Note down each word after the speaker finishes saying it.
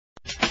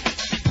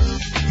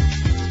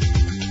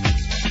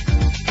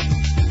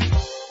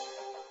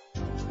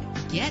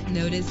Get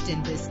noticed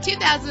in this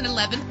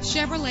 2011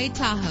 Chevrolet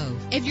Tahoe.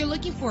 If you're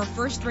looking for a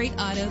first-rate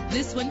auto,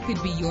 this one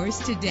could be yours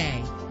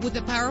today. With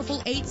a powerful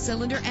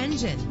 8-cylinder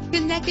engine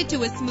connected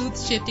to a smooth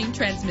shifting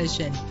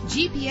transmission,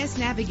 GPS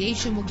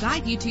navigation will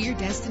guide you to your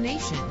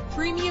destination.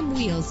 Premium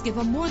wheels give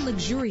a more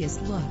luxurious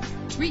look.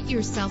 Treat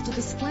yourself to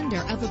the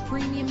splendor of a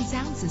premium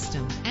sound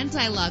system.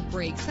 Anti-lock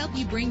brakes help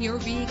you bring your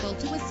vehicle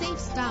to a safe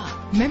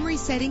stop. Memory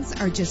settings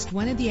are just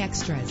one of the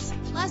extras.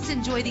 Plus,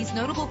 enjoy these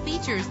notable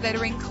features that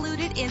are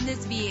included in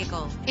this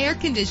vehicle: air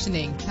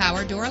conditioning,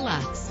 power door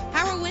locks,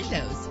 power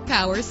windows,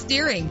 power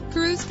steering,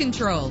 cruise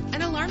control,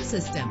 an alarm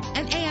system,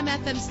 an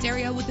AM/FM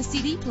stereo with a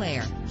CD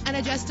player, an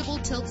adjustable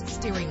tilt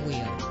steering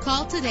wheel.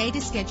 Call today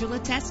to schedule a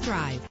test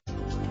drive.